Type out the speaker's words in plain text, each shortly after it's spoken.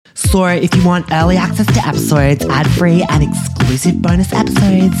So if you want early access to episodes, ad-free and exclusive bonus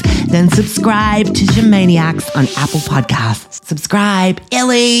episodes, then subscribe to Gemaniacs on Apple Podcasts. Subscribe,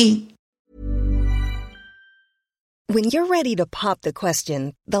 Illy! When you're ready to pop the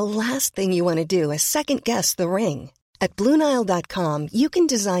question, the last thing you want to do is second-guess the ring. At BlueNile.com, you can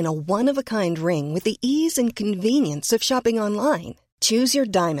design a one-of-a-kind ring with the ease and convenience of shopping online. Choose your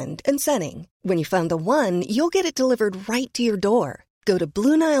diamond and setting. When you find the one, you'll get it delivered right to your door. Go to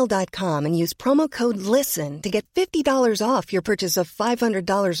BlueNile.com and use promo code LISTEN to get $50 off your purchase of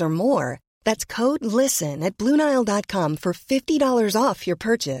 $500 or more. That's code LISTEN at BlueNile.com for $50 off your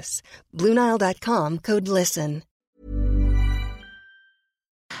purchase. BlueNile.com, code LISTEN.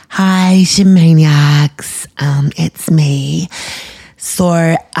 Hi, Gemaniacs. It's me.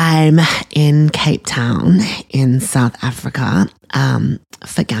 So I'm in Cape Town in South Africa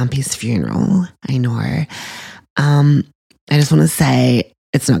for Gampy's funeral. I know. I just want to say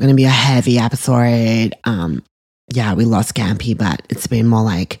it's not going to be a heavy episode. Yeah, we lost Gampy, but it's been more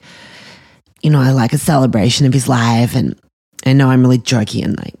like, like a celebration of his life. And I know I'm really jokey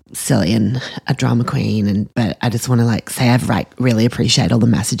and like silly and a drama queen, but I just want to say I've really appreciate all the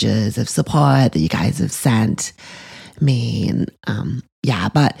messages of support that you guys have sent me, and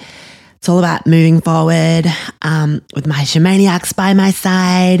but it's all about moving forward with my Gemaniacs by my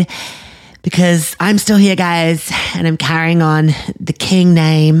side, because I'm still here, guys, and I'm carrying on the king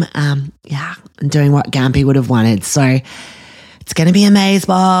name, and doing what Gampy would have wanted. So it's going to be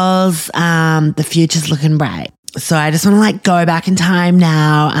amazeballs. The future's looking bright. So I just want to go back in time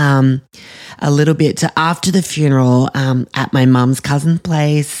now, a little bit to after the funeral, at my mum's cousin's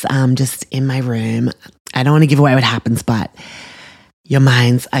place, just in my room. I don't want to give away what happens, but your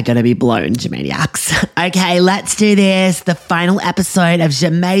minds are going to be blown, Gemaniacs. Okay, let's do this. The final episode of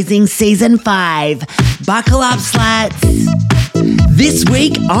Gemazing Season 5. Buckle up, sluts. This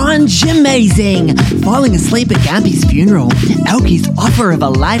week on Gemazing, falling asleep at Gampy's funeral, Elky's offer of a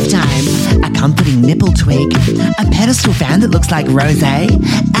lifetime, a comforting nipple tweak, a pedestal fan that looks like rosé,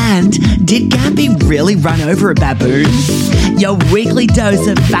 and did Gampy really run over a baboon? Your weekly dose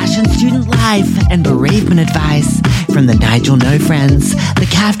of fashion student life and bereavement advice from the Nigel No Friends, the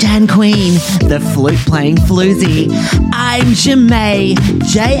Caftan Queen, the flute-playing floozy. I'm Jemay,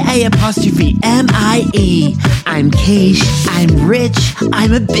 J-A-apostrophe M-I-E. I'm quiche, I'm rich,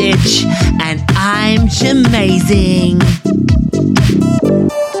 I'm a bitch, and I'm Gemazing.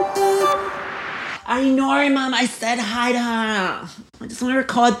 I know, Mum, I said hi to her. I just want to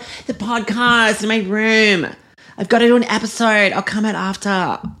record the podcast in my room. I've got to do an episode. I'll come out after.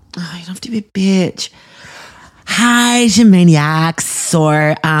 Oh, you don't have to be a bitch. Hi, Gemaniacs.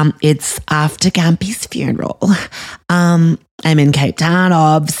 So, it's after Gampy's funeral. I'm in Cape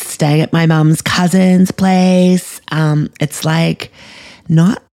Town, staying at my mum's cousin's place. It's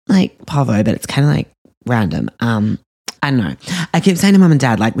not like Pavo, but it's kind of random. I don't know. I keep saying to mum and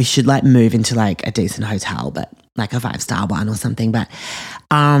dad, we should move into a decent hotel, but a 5-star one or something. But,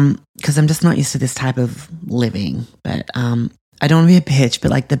 cause I'm just not used to this type of living, but, I don't want to be a bitch,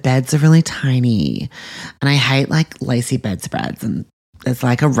 but the beds are really tiny and I hate lacy bedspreads, and there's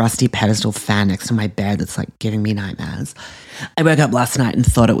a rusty pedestal fan next to my bed that's giving me nightmares. I woke up last night and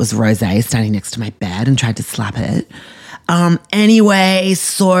thought it was rosé standing next to my bed and tried to slap it. Anyway,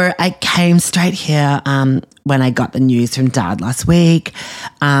 so I came straight here when I got the news from Dad last week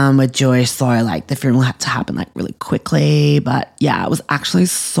with Joy. So the funeral had to happen really quickly, but yeah, it was actually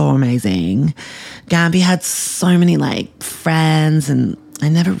so amazing. Gampy had so many friends, and I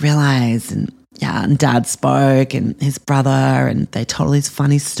never realized, and Dad spoke and his brother, and they told all these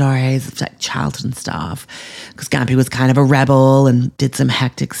funny stories of childhood and stuff, because Gampy was kind of a rebel and did some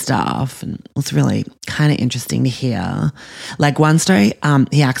hectic stuff, and it was really kind of interesting to hear. One story,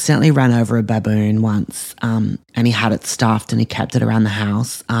 he accidentally ran over a baboon once, and he had it stuffed and he kept it around the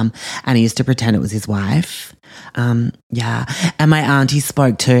house, and he used to pretend it was his wife. And my auntie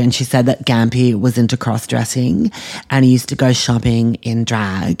spoke too, and she said that Gampy was into cross-dressing and he used to go shopping in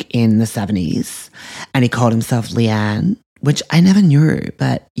drag in the 70s, and he called himself Leanne, which I never knew,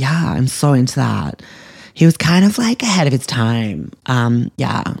 but I'm so into that. He was kind of ahead of his time.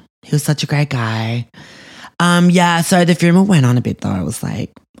 He was such a great guy. So the funeral went on a bit though. It was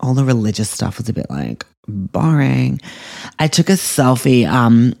all the religious stuff was a bit boring. I took a selfie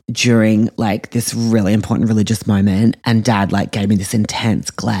during this really important religious moment, and Dad gave me this intense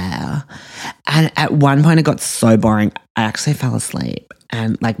glare. And at one point it got so boring, I actually fell asleep,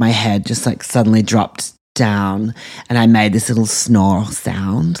 and my head just suddenly dropped down, and I made this little snore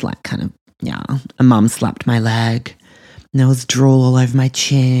sound, a mum slapped my leg. And there was drool all over my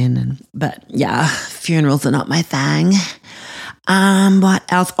chin. But funerals are not my thing. What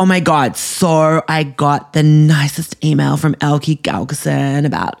else? Oh my God. So I got the nicest email from Elkie Galkison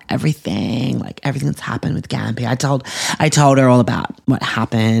about everything, like everything that's happened with Gampy. I told her all about what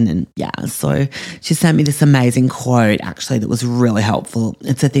happened, and yeah, so she sent me this amazing quote actually that was really helpful.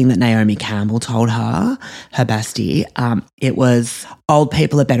 It's a thing that Naomi Campbell told her bestie. It was, old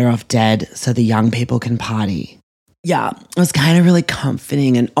people are better off dead so the young people can party. Yeah, it was kind of really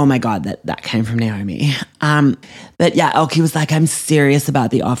comforting, and oh my God, that came from Naomi. But yeah, Elkie was like, I'm serious about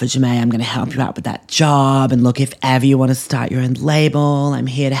the offer, Jemay. I'm going to help you out with that job, and look, if ever you want to start your own label, I'm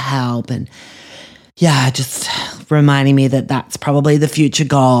here to help. And yeah, just reminding me that that's probably the future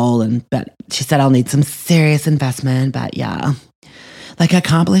goal. But she said I'll need some serious investment, but yeah. Like, I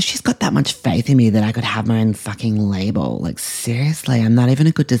can't believe she's got that much faith in me that I could have my own fucking label. Like, seriously, I'm not even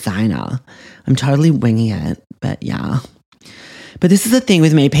a good designer. I'm totally winging it, but yeah. But this is the thing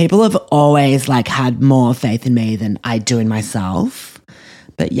with me. People have always, like, had more faith in me than I do in myself.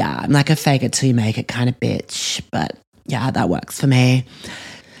 But yeah, I'm like a fake it till you make it kind of bitch. But yeah, that works for me.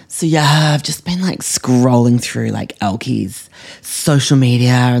 So yeah, I've just been like scrolling through like Elkie's social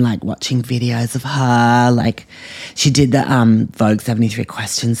media and like watching videos of her. Like she did the Vogue 73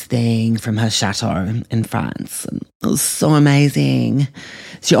 Questions thing from her chateau in France. And it was so amazing.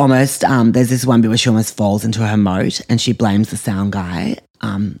 She almost, there's this one bit where she almost falls into her moat and she blames the sound guy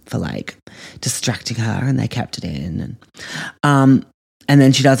for like distracting her, and they kept it in. And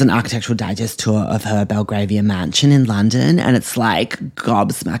then she does an architectural digest tour of her Belgravia mansion in London, and it's like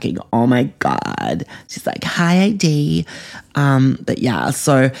gobsmacking. Oh my God. She's like, hi, AD. But yeah,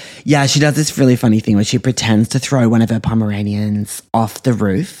 so yeah, she does this really funny thing where she pretends to throw one of her Pomeranians off the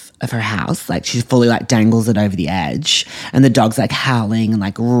roof of her house. Like she fully like dangles it over the edge, and the dog's like howling and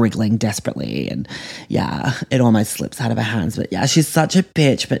like wriggling desperately. And yeah, it almost slips out of her hands. But yeah, she's such a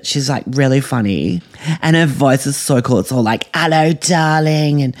bitch, but she's like really funny. And her voice is so cool. It's all like, hello,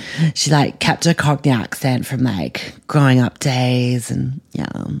 darling. And she like kept her Cockney accent from like growing up days. And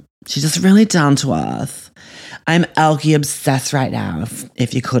yeah, she's just really down to earth. I'm Elkie obsessed right now,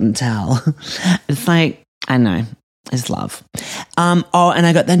 if you couldn't tell. It's like, I know. I just love. And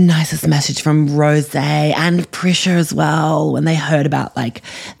I got the nicest message from Rose and Prisha as well when they heard about like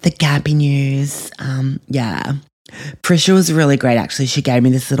the Gampy news. Yeah. Prisha was really great actually. She gave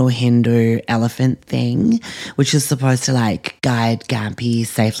me this little Hindu elephant thing, which is supposed to like guide Gampy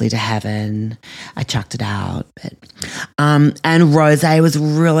safely to heaven. I chucked it out. But and Rose was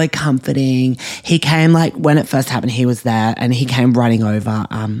really comforting. He came like when it first happened, he was there and he came running over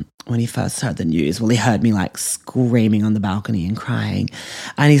when he first heard the news. Well, he heard me like screaming on the balcony and crying.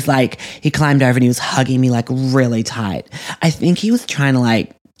 And he's like, he climbed over and he was hugging me like really tight. I think he was trying to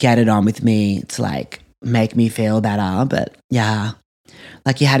like get it on with me to like make me feel better. But yeah,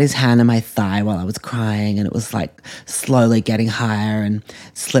 like he had his hand on my thigh while I was crying, and it was like slowly getting higher and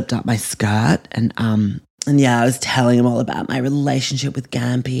slipped up my skirt. And yeah, I was telling him all about my relationship with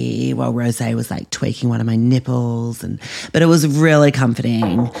Gampy while Rose was like tweaking one of my nipples. But it was really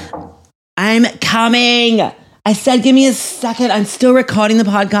comforting. I'm coming. I said, give me a second. I'm still recording the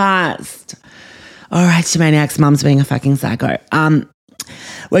podcast. All right, Shamaniacs, Mum's being a fucking psycho.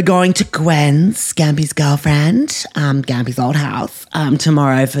 We're going to Gwen's, Gampy's girlfriend, Gampy's old house,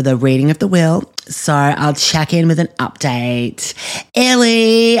 tomorrow for the reading of the will. So I'll check in with an update.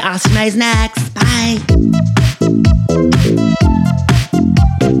 Ellie, ask May's next. Bye.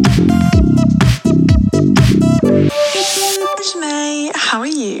 May, how are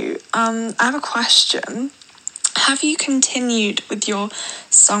you? I have a question. Have you continued with your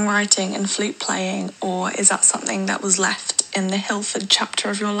songwriting and flute playing, or is that something that was left in the Hilford chapter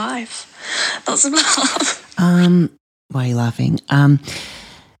of your life? Lots of love. Why are you laughing?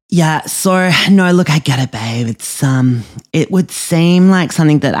 Yeah, so no, look, I get it, babe. It's it would seem like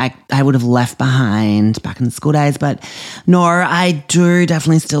something that I would have left behind back in the school days, but no, I do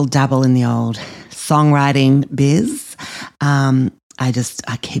definitely still dabble in the old songwriting biz.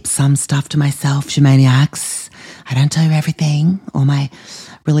 I keep some stuff to myself, Shamaniacs. I don't tell you everything, all my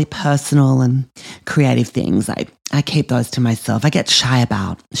really personal and creative things. I keep those to myself. I get shy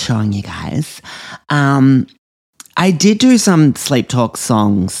about showing you guys. I did do some Sleep Talk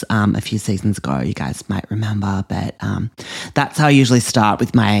songs a few seasons ago, you guys might remember, but that's how I usually start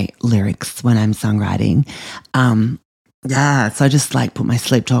with my lyrics when I'm songwriting. Yeah, so I just like put my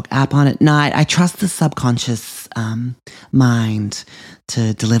Sleep Talk app on at night. I trust the subconscious mind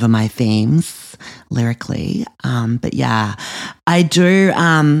to deliver my themes lyrically. But yeah, I do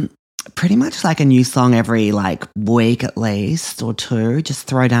pretty much like a new song every like week at least or two. Just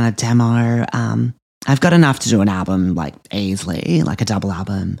throw down a demo. I've got enough to do an album, like easily, like a double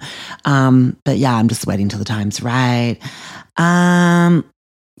album. But yeah, I'm just waiting till the time's right.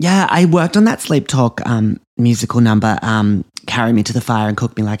 Yeah, I worked on that Sleep Talk musical number, Carry Me to the Fire and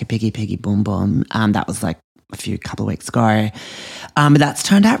Cook Me Like a Piggy, Piggy Boom Boom. That was like couple of weeks ago. But that's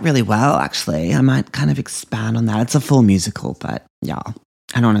turned out really well, actually. I might kind of expand on that. It's a full musical, but yeah,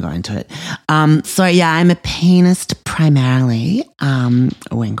 I don't want to go into it. So yeah, I'm a pianist primarily.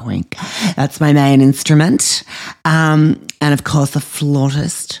 Wink, wink. That's my main instrument. And of course, a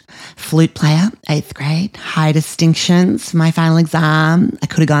flautist, flute player, 8th grade, high distinctions for my final exam. I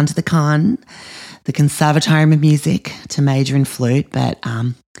could have gone to the Conservatorium of Music to major in flute, but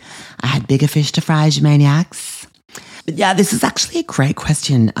I had bigger fish to fry, you maniacs. But yeah, this is actually a great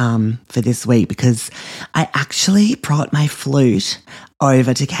question for this week because I actually brought my flute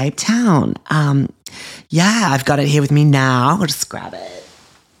over to Cape Town. Yeah, I've got it here with me now. I'll just grab it.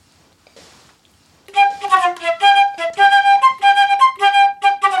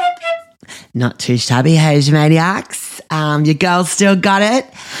 Not too shabby, hey, you maniacs. Your girl still got it.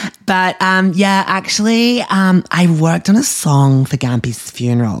 But yeah, actually, I worked on a song for Gampy's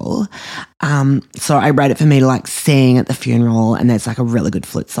funeral. So I wrote it for me to like sing at the funeral, and there's like a really good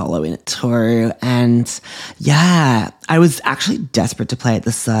flute solo in it too. And yeah, I was actually desperate to play at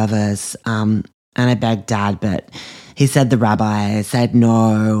the service. And I begged Dad, but he said the rabbi said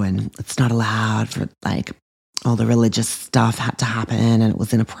no, and it's not allowed for like all the religious stuff had to happen and it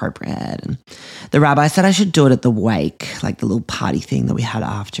was inappropriate. And the rabbi said I should do it at the wake, like the little party thing that we had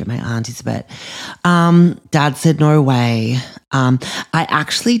after my auntie's. But Dad said no way. I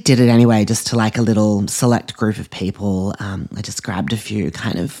actually did it anyway, just to like a little select group of people. I just grabbed a few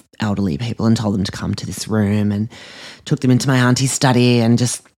kind of elderly people and told them to come to this room and took them into my auntie's study and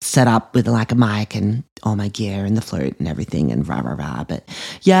just set up with like a mic and all my gear and the flute and everything and rah, rah, rah. But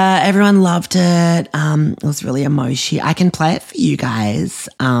yeah, everyone loved it. It was really emotional. I can play it for you guys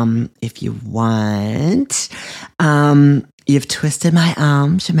if you want. You've twisted my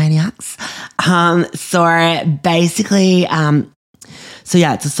arm, maniacs. So basically, so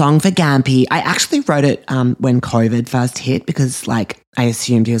yeah, it's a song for Gampy. I actually wrote it when COVID first hit because like I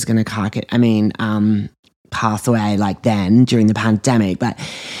assumed he was going to pass away like then during the pandemic, but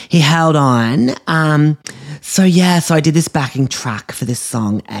he held on. So yeah, so I did this backing track for this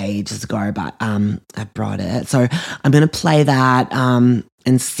song ages ago, but I brought it. So I'm going to play that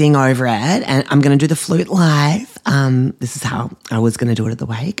and sing over it, and I'm going to do the flute live. This is how I was going to do it at the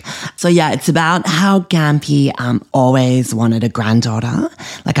wake. So yeah, it's about how Gampy always wanted a granddaughter.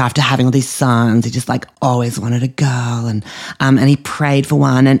 Like after having all these sons, he just like always wanted a girl, and he prayed for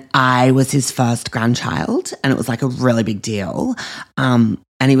one, and I was his first grandchild, and it was like a really big deal.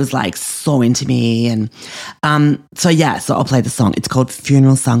 And he was like so into me, and so yeah, so I'll play the song. It's called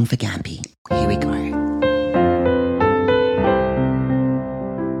Funeral Song for Gampy. Here we go.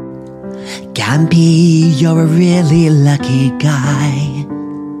 Gampy, you're a really lucky guy.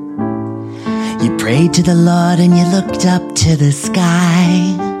 You prayed to the Lord and you looked up to the sky.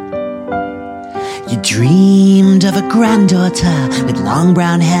 You dreamed of a granddaughter with long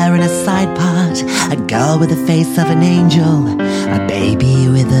brown hair and a side part, a girl with the face of an angel, a baby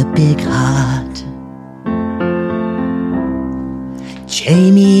with a big heart.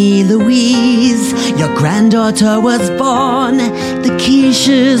 Jamie Louise, your granddaughter was born, the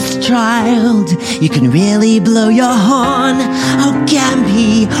Keisha's child. You can really blow your horn. Oh,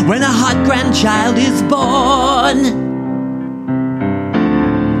 Gampy, when a hot grandchild is born.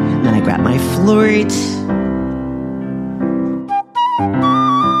 Then I grab my flute.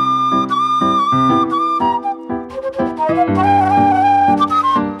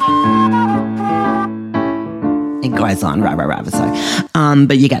 It goes on, rah, rah, rah. So,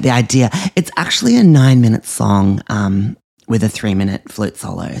 but you get the idea. It's actually a 9-minute song with a 3-minute flute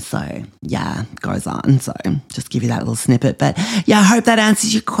solo. So, yeah, it goes on. So, just give you that little snippet. But, yeah, I hope that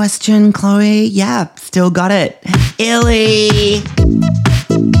answers your question, Chloe. Yeah, still got it. Illy.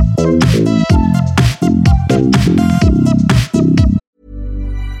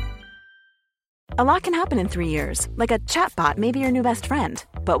 A lot can happen in 3 years, like a chatbot may be your new best friend.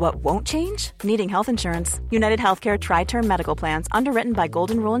 But what won't change? Needing health insurance. United Healthcare Tri-Term Medical Plans, underwritten by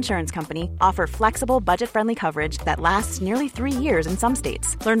Golden Rule Insurance Company, offer flexible, budget-friendly coverage that lasts nearly 3 years in some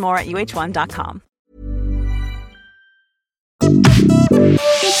states. Learn more at uh1.com.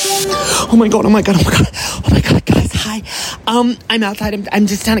 Oh my god, guys, hi. I'm outside, I'm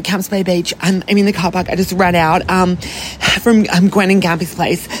just down at Camps Bay Beach. I'm in the car park. I just ran out from Gwen and Gampy's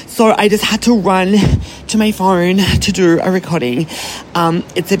place. So I just had to run to my phone to do a recording.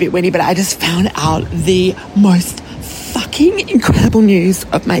 It's a bit windy, but I just found out the most fucking incredible news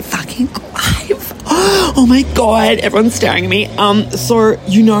of my fucking life. Oh my God, everyone's staring at me. So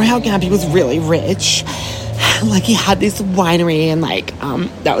you know how Gampy was really rich? Like he had this winery and like,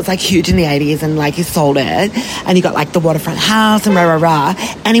 that was like huge in the 80s and like he sold it and he got like the waterfront house and rah.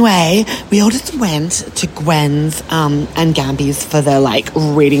 Anyway, we all just went to Gwen's, and Gampy's for the like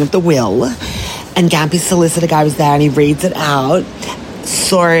reading of the will, and Gampy's solicitor guy was there and he reads it out.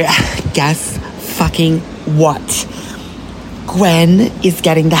 So guess fucking what? Gwen is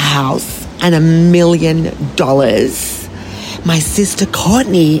getting the house and $1 million. My sister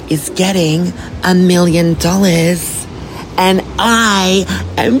Courtney is getting $1 million. And I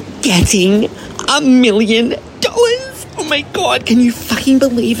am getting $1 million. Oh my God, can you fucking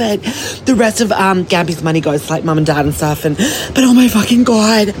believe it? The rest of Gampy's money goes to like mum and dad and stuff, but oh my fucking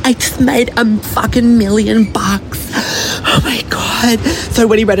God, I just made a fucking $1 million. Oh my God. So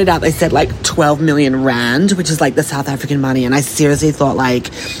when he read it out, they said like 12 million rand, which is like the South African money, and I seriously thought like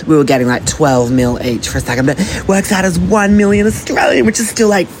we were getting like 12 mil each for a second, but it works out as 1 million Australian, which is still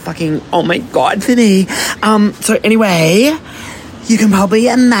like fucking, oh my God, for me. So anyway, you can probably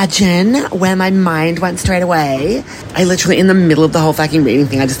imagine where my mind went straight away. I literally, in the middle of the whole fucking reading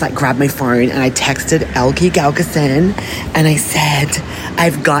thing, I just like grabbed my phone and I texted Elkie Galkison and I said,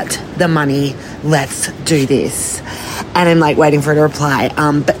 I've got the money, let's do this. And I'm like waiting for her to reply.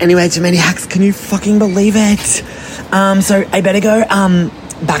 But anyway, Geminiacs, can you fucking believe it? So I better go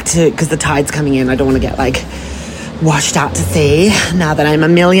back to, because the tide's coming in. I don't want to get like washed out to sea now that I'm a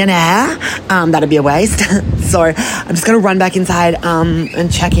millionaire. That'd be a waste. So I'm just going to run back inside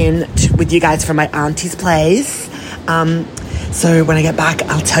and check in with you guys from my auntie's place. So when I get back,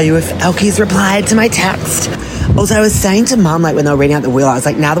 I'll tell you if Elkie's replied to my text. Also, I was saying to mum, like when they were reading out the will, I was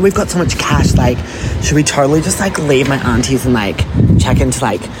like, now that we've got so much cash, like, should we totally just like leave my auntie's and like check into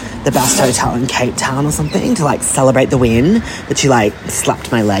like the best hotel in Cape Town or something to like celebrate the win? But she like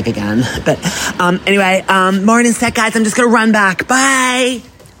slapped my leg again. But anyway, more in a sec, guys. I'm just gonna run back. Bye.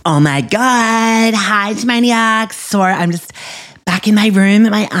 Oh my God. Hi, Maniacs. So I'm just back in my room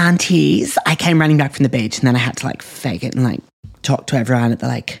at my auntie's. I came running back from the beach and then I had to like fake it and like talk to everyone at the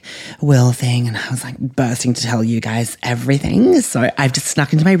like will thing, and I was like bursting to tell you guys everything. So I've just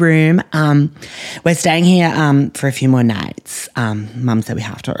snuck into my room. We're staying here for a few more nights. Mum said we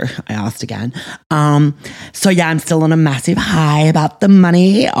have to. I asked again. So yeah, I'm still on a massive high about the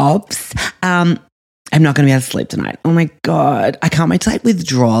money. Oops. I'm not going to be able to sleep tonight. Oh my God. I can't wait to like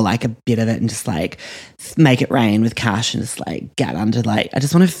withdraw like a bit of it and just like make it rain with cash and just like get under like, I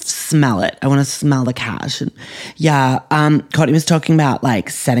just want to smell it. I want to smell the cash. And yeah, Courtney was talking about like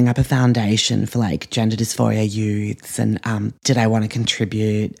setting up a foundation for like gender dysphoria youths and did I want to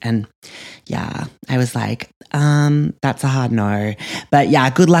contribute? And yeah, I was like, that's a hard no. But yeah,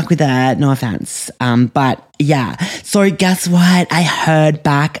 good luck with that. No offense. But yeah, so guess what? I heard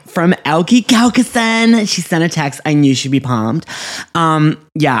back from Elkie Galkison. She sent a text. I knew she'd be pumped.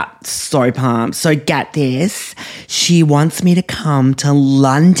 Yeah, so pumped. So get this. She wants me to come to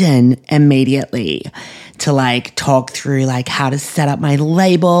London immediately to like talk through like how to set up my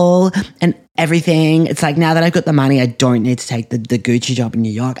label and everything. It's like now that I've got the money, I don't need to take the Gucci job in New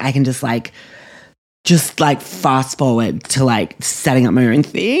York. I can just like fast forward to like setting up my own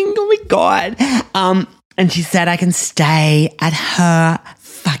thing. Oh my God. And she said I can stay at her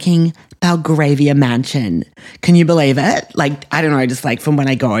fucking Belgravia mansion. Can you believe it? Like, I don't know, just like from when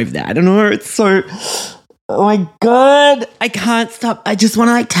I go over there. I don't know. It's so, oh my God. I can't stop. I just want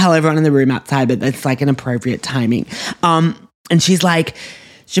to like tell everyone in the room outside, but it's like an appropriate timing. And she's like,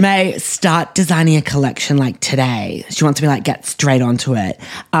 Jemay, start designing a collection like today. She wants me to like get straight onto it.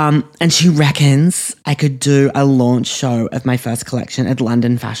 And she reckons I could do a launch show of my first collection at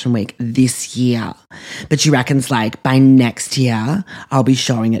London Fashion Week this year. But she reckons like by next year, I'll be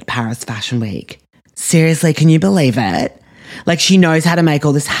showing at Paris Fashion Week. Seriously, can you believe it? Like she knows how to make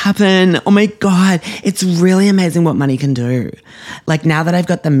all this happen. Oh my God. It's really amazing what money can do. Like now that I've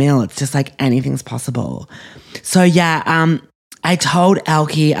got the mill, it's just like anything's possible. So yeah, I told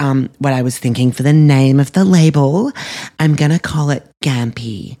Elkie what I was thinking for the name of the label. I'm going to call it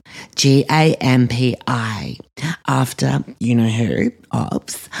Gampy, Gampi, after you know who,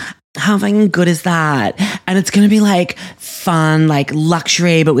 Ops. How fucking good is that? And it's going to be like fun, like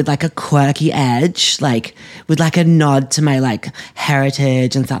luxury, but with like a quirky edge, like with like a nod to my like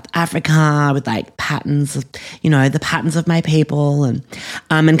heritage in South Africa with like patterns of, you know, the patterns of my people and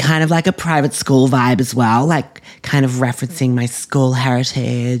kind of like a private school vibe as well, like kind of referencing my school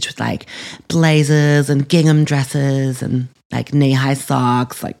heritage with like blazers and gingham dresses and like knee-high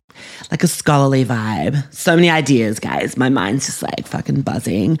socks, like a scholarly vibe. So many ideas, guys. My mind's just like fucking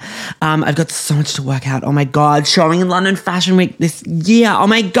buzzing. I've got so much to work out. Oh my God, showing in London Fashion Week this year. Oh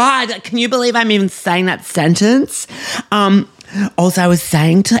my God, can you believe I'm even saying that sentence? Also, I was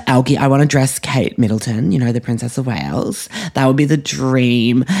saying to Elkie, I want to dress Kate Middleton, you know, the Princess of Wales. That would be the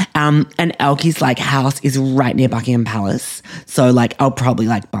dream. And Elkie's like house is right near Buckingham Palace. So like I'll probably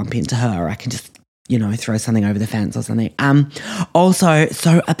like bump into her, or I can just, you know, throw something over the fence or something. Also,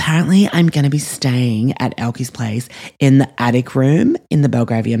 so apparently I'm going to be staying at Elkie's place in the attic room in the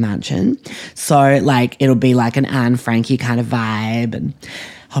Belgravia mansion. So like it'll be like an Anne Frankie kind of vibe, and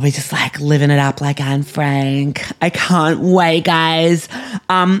I'll be just like living it up like Anne Frank. I can't wait, guys.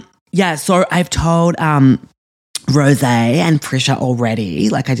 Yeah, so I've told Rose and Prisha already.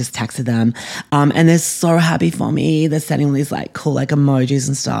 Like I just texted them. And they're so happy for me. They're sending all these like cool like emojis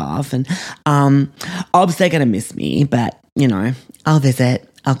and stuff. And obviously they're gonna miss me, but you know, I'll visit.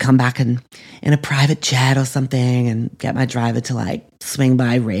 I'll come back in a private jet or something and get my driver to like swing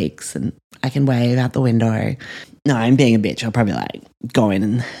by Reeks and I can wave out the window. No, I'm being a bitch. I'll probably like go in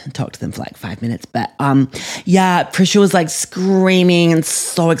and talk to them for like 5 minutes. But yeah, Prisha was like screaming and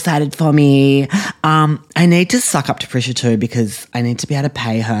so excited for me. I need to suck up to Prisha too, because I need to be able to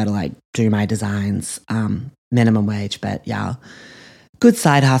pay her to like do my designs, minimum wage. But yeah, good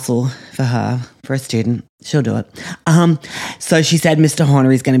side hustle for her, for a student. She'll do it. So she said Mr.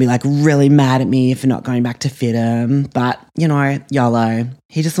 Hornery's going to be like really mad at me for not going back to FITM. But, you know, YOLO.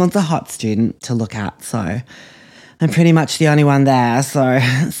 He just wants a hot student to look at. So I'm pretty much the only one there. So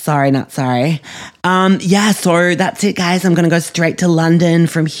sorry, not sorry. Yeah, so that's it, guys. I'm going to go straight to London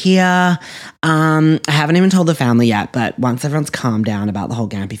from here. I haven't even told the family yet, but once everyone's calmed down about the whole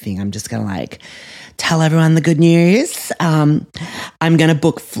Gampy thing, I'm just going to like tell everyone the good news. I'm going to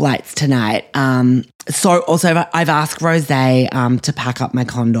book flights tonight. So also I've asked Rose to pack up my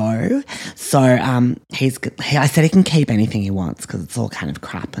condo. So I said he can keep anything he wants because it's all kind of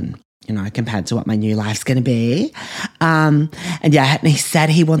crap and, you know, compared to what my new life's going to be. And yeah, and he said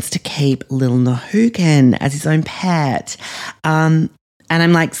he wants to keep Lil Nahookin as his own pet. And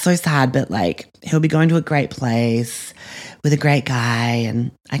I'm like so sad, but like he'll be going to a great place with a great guy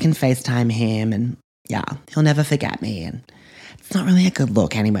and I can FaceTime him and yeah, he'll never forget me. And it's not really a good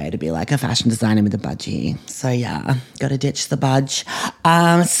look anyway to be like a fashion designer with a budgie. So yeah, got to ditch the budge.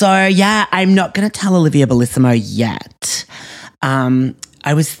 So yeah, I'm not going to tell Olivia Bellissimo yet.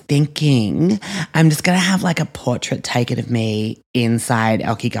 I was thinking I'm just going to have like a portrait taken of me inside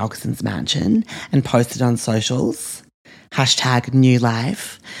Elkie Gulkerson's mansion and post it on socials.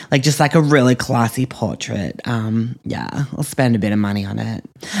 #NewLife. Like just like a really classy portrait. Yeah, I'll spend a bit of money on it.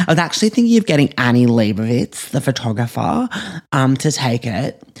 I was actually thinking of getting Annie Leibovitz, the photographer, to take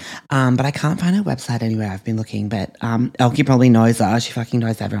it. But I can't find her website anywhere. I've been looking, but Elkie probably knows her. She fucking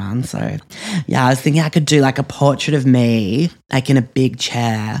knows everyone. So yeah, I was thinking I could do like a portrait of me, like in a big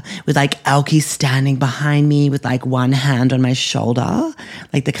chair with like Elkie standing behind me with like one hand on my shoulder,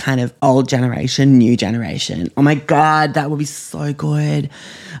 like the kind of old generation, new generation. Oh my God, that would be so good.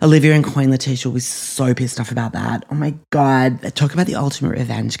 Olivia and Queen Latisha will be so pissed off about that. Oh my God. Talk about the ultimate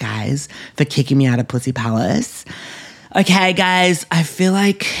revenge, guys, for kicking me out of Pussy Palace. Okay, guys, I feel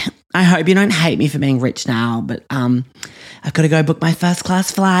like, I hope you don't hate me for being rich now, but I've got to go book my first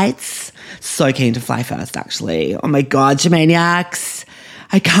class flights. So keen to fly first, actually. Oh my God, Jamaniacs.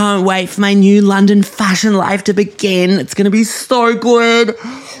 I can't wait for my new London fashion life to begin. It's going to be so good.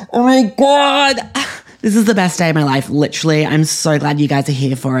 Oh my God. This is the best day of my life, literally. I'm so glad you guys are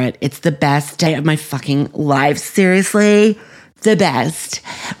here for it. It's the best day of my fucking life. Seriously, the best.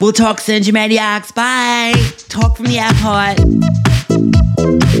 We'll talk soon, Jamaniacs. Bye. Talk from the airport.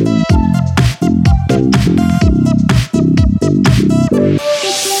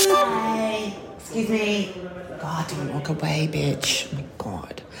 Hi. Excuse me. God, don't walk away, bitch. Oh my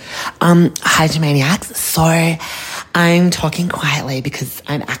God. Hi, Jamaniacs. So I'm talking quietly because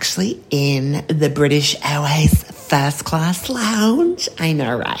I'm actually in the British Airways first class lounge. I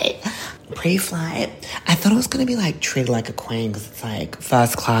know, right? Pre-flight. I thought I was going to be like treated like a queen because it's like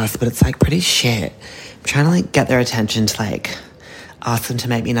first class, but it's like pretty shit. I'm trying to like get their attention to like ask them to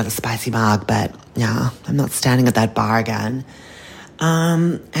make me another spicy mug, but yeah, I'm not standing at that bar again.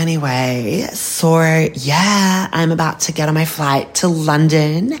 Anyway, so yeah, I'm about to get on my flight to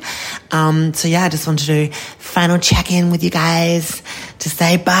London. So yeah, I just wanted to do final check-in with you guys to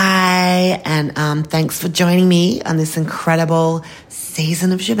say bye. And, thanks for joining me on this incredible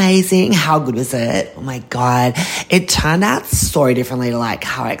season of Jamazing. How good was it? Oh my God. It turned out so differently to like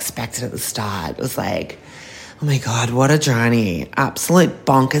how I expected at the start. It was like, Oh my God, what a journey. Absolute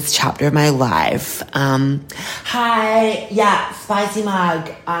bonkers chapter of my life. Hi, yeah, spicy mug.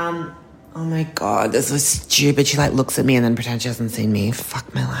 Oh my God, this was stupid. She like looks at me and then pretends she hasn't seen me.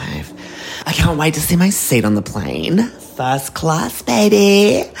 Fuck my life. I can't wait to see my seat on the plane. First class,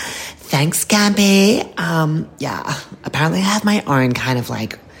 baby. Thanks, Gampy. Yeah, apparently I have my own kind of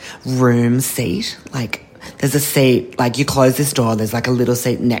like room seat. Like, there's a seat, like you close this door, there's like a little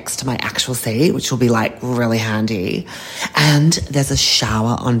seat next to my actual seat, which will be like really handy. And there's a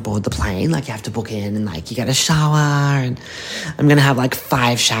shower on board the plane, like you have to book in and like you get a shower, and I'm going to have like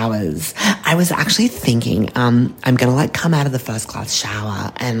 5 showers. I was actually thinking, I'm going to like come out of the first class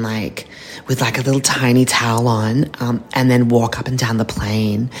shower and like with like a little tiny towel on, and then walk up and down the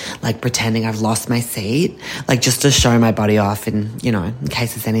plane, like pretending I've lost my seat, like just to show my body off and, you know, in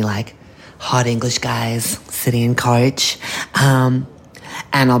case there's any like hot English guys sitting in coach. And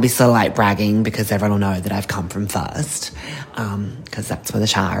I'll be sort of like bragging because everyone will know that I've come from first, because that's where the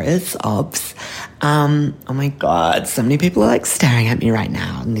shower is, obs. Oh my God, so many people are like staring at me right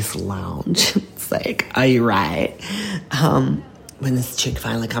now in this lounge. It's like, are you right? When this chick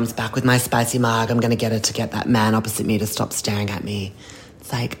finally comes back with my spicy mug, I'm going to get her to get that man opposite me to stop staring at me.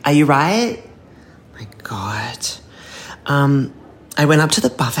 It's like, are you right? Oh my God. I went up to the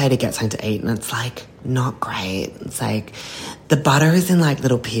buffet to get something to eat, and it's like not great. It's like the butter is in like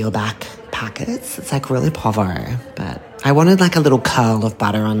little peel back packets. It's like really povo, but I wanted like a little curl of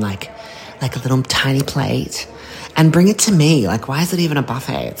butter on like a little tiny plate and bring it to me. Like, why is it even a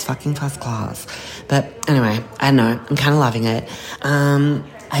buffet? It's fucking first class. But anyway, I don't know. I'm kind of loving it.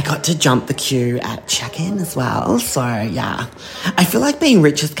 I got to jump the queue at check-in as well. So yeah, I feel like being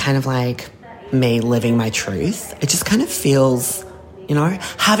rich is kind of like me living my truth. It just kind of feels, you know,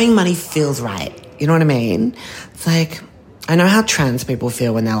 having money feels right. You know what I mean? It's like, I know how trans people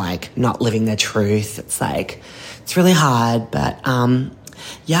feel when they're like not living their truth. It's like, it's really hard, but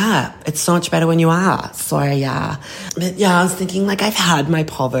yeah, it's so much better when you are. So yeah, but yeah, I was thinking like I've had my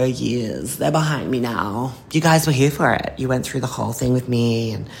povo years. They're behind me now. You guys were here for it. You went through the whole thing with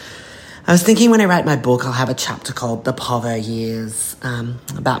me, and I was thinking when I write my book, I'll have a chapter called The Povo Years,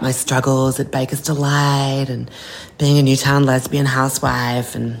 about my struggles at Baker's Delight and being a Newtown lesbian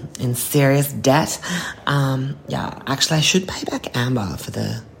housewife and in serious debt. Yeah, actually, I should pay back Amber for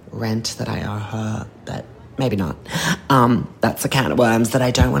the rent that I owe her, but maybe not. That's a can of worms that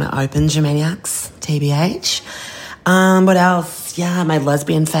I don't want to open, Gemaniacs, TBH. What else? Yeah, my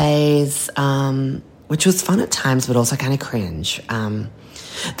lesbian phase, which was fun at times, but also kind of cringe.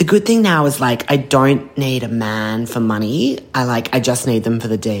 The good thing now is like I don't need a man for money. I just need them for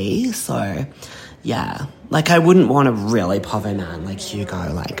the D. So yeah, like I wouldn't want a really povo man like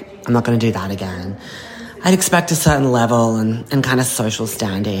Hugo. Like I'm not going to do that again. I'd expect a certain level and kind of social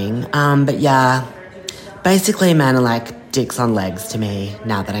standing. But yeah, basically men are like dicks on legs to me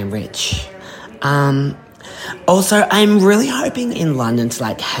now that I'm rich. Also, I'm really hoping in London to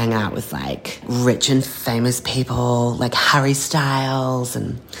like hang out with like rich and famous people like Harry Styles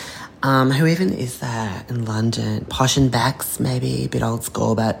and who even is there in London? Posh and Bex, maybe a bit old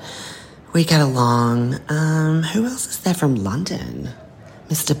school, but we get along. Who else is there from London?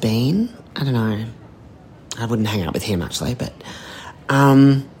 Mr. Bean? I don't know. I wouldn't hang out with him actually, but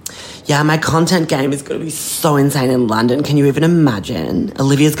yeah, my content game is going to be so insane in London. Can you even imagine?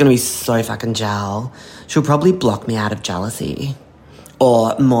 Olivia's going to be so fucking gel. She'll probably block me out of jealousy.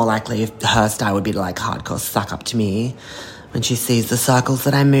 Or more likely, if her style would be to like hardcore suck up to me when she sees the circles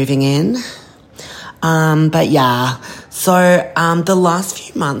that I'm moving in. But yeah, so the last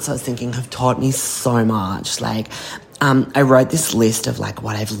few months I was thinking have taught me so much. Like, I wrote this list of like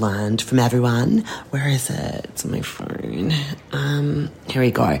what I've learned from everyone. Where is it? It's on my phone. Here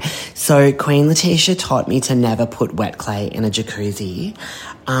we go. So Queen Latisha taught me to never put wet clay in a jacuzzi.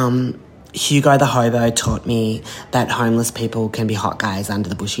 Hugo the hobo taught me that homeless people can be hot guys under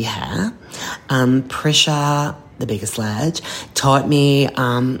the bushy hair. Prisha, the biggest ledge, taught me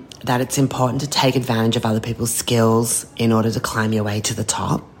that it's important to take advantage of other people's skills in order to climb your way to the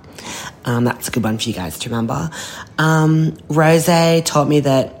top. That's a good one for you guys to remember. Rose taught me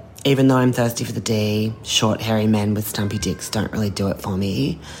that even though I'm thirsty for the D, short, hairy men with stumpy dicks don't really do it for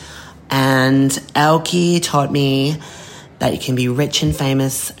me. And Elkie taught me that you can be rich and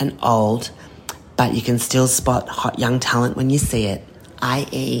famous and old, but you can still spot hot young talent when you see it,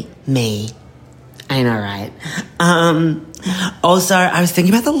 i.e. me. I know, right? Also, I was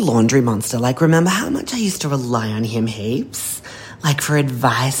thinking about the laundry monster. Like, remember how much I used to rely on him heaps? Like, for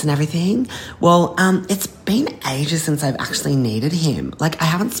advice and everything? Well, it's been ages since I've actually needed him. Like, I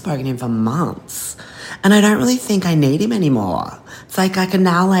haven't spoken to him for months. And I don't really think I need him anymore. It's like I can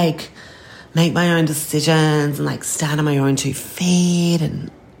now, like, make my own decisions and like stand on my own 2 feet.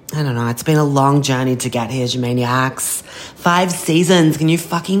 And I don't know, it's been a long journey to get here, Maniacs. 5 seasons, can you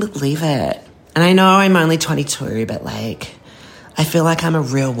fucking believe it? And I know I'm only 22, but like, I feel like I'm a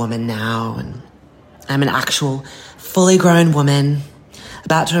real woman now, and I'm an actual fully grown woman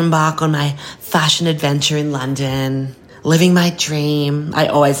about to embark on my fashion adventure in London, living my dream. I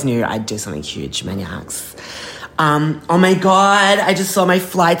always knew I'd do something huge, Maniacs. Oh my God, I just saw my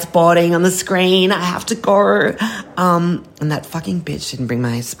flight's boarding on the screen. I have to go. And that fucking bitch didn't bring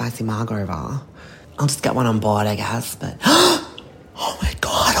my spicy marg over. I'll just get one on board, I guess, but... Oh my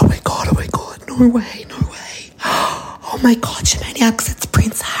God. No way. Oh my God, Maniacs, it's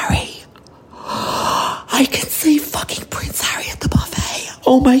Prince Harry. I can see fucking Prince Harry at the buffet.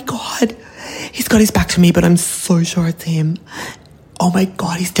 Oh my God. He's got his back to me, but I'm so sure it's him. Oh my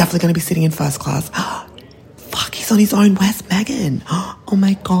God, he's definitely going to be sitting in first class. Fuck, he's on his own. Where's Megan? Oh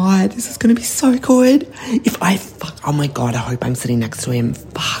my God, this is going to be so good. Oh my God, I hope I'm sitting next to him.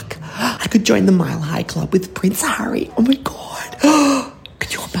 Fuck. I could join the Mile High Club with Prince Harry. Oh my God.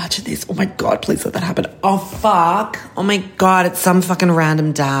 Could you imagine this? Oh my God, please let that happen. Oh fuck. Oh my God, it's some fucking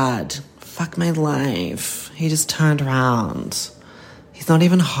random dad. Fuck my life. He just turned around. He's not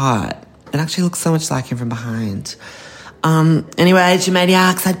even hot. It actually looks so much like him from behind. Anyway,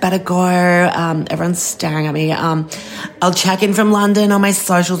 Maniacs, I'd better go. Everyone's staring at me. I'll check in from London on my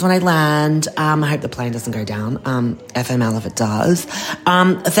socials when I land. I hope the plane doesn't go down. FML if it does.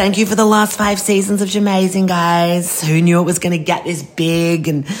 Thank you for the last 5 seasons of Jamazing, guys. Who knew it was going to get this big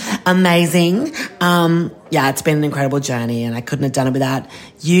and amazing? Yeah, it's been an incredible journey, and I couldn't have done it without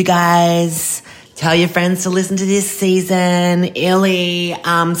you guys. Tell your friends to listen to this season. Illy.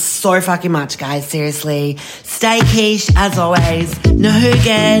 So fucking much, guys. Seriously. Stay quiche, as always.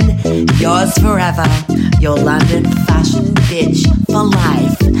 Nahugan. Yours forever. Your London fashion bitch for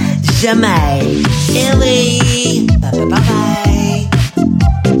life. Jamay. Illy. Bye-bye-bye-bye.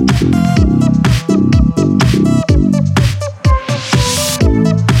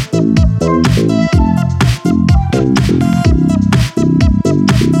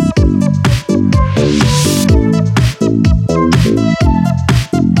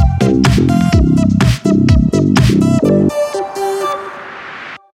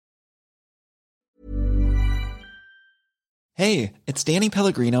 Hey, it's Danny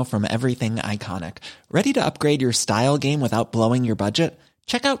Pellegrino from Everything Iconic. Ready to upgrade your style game without blowing your budget?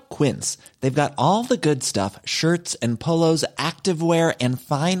 Check out Quince. They've got all the good stuff, shirts and polos, activewear, and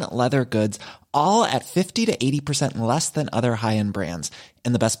fine leather goods, all at 50 to 80% less than other high-end brands.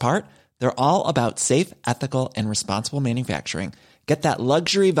 And the best part? They're all about safe, ethical, and responsible manufacturing. Get that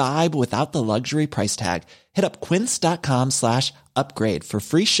luxury vibe without the luxury price tag. Hit up quince.com/upgrade for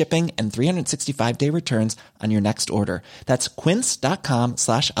free shipping and 365-day returns on your next order. That's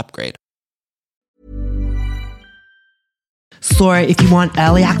quince.com/upgrade. So if you want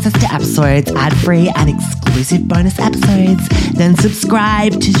early access to episodes, ad-free and exclusive bonus episodes, then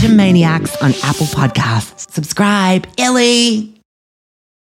subscribe to Jamaniacs on Apple Podcasts. Subscribe, Illy!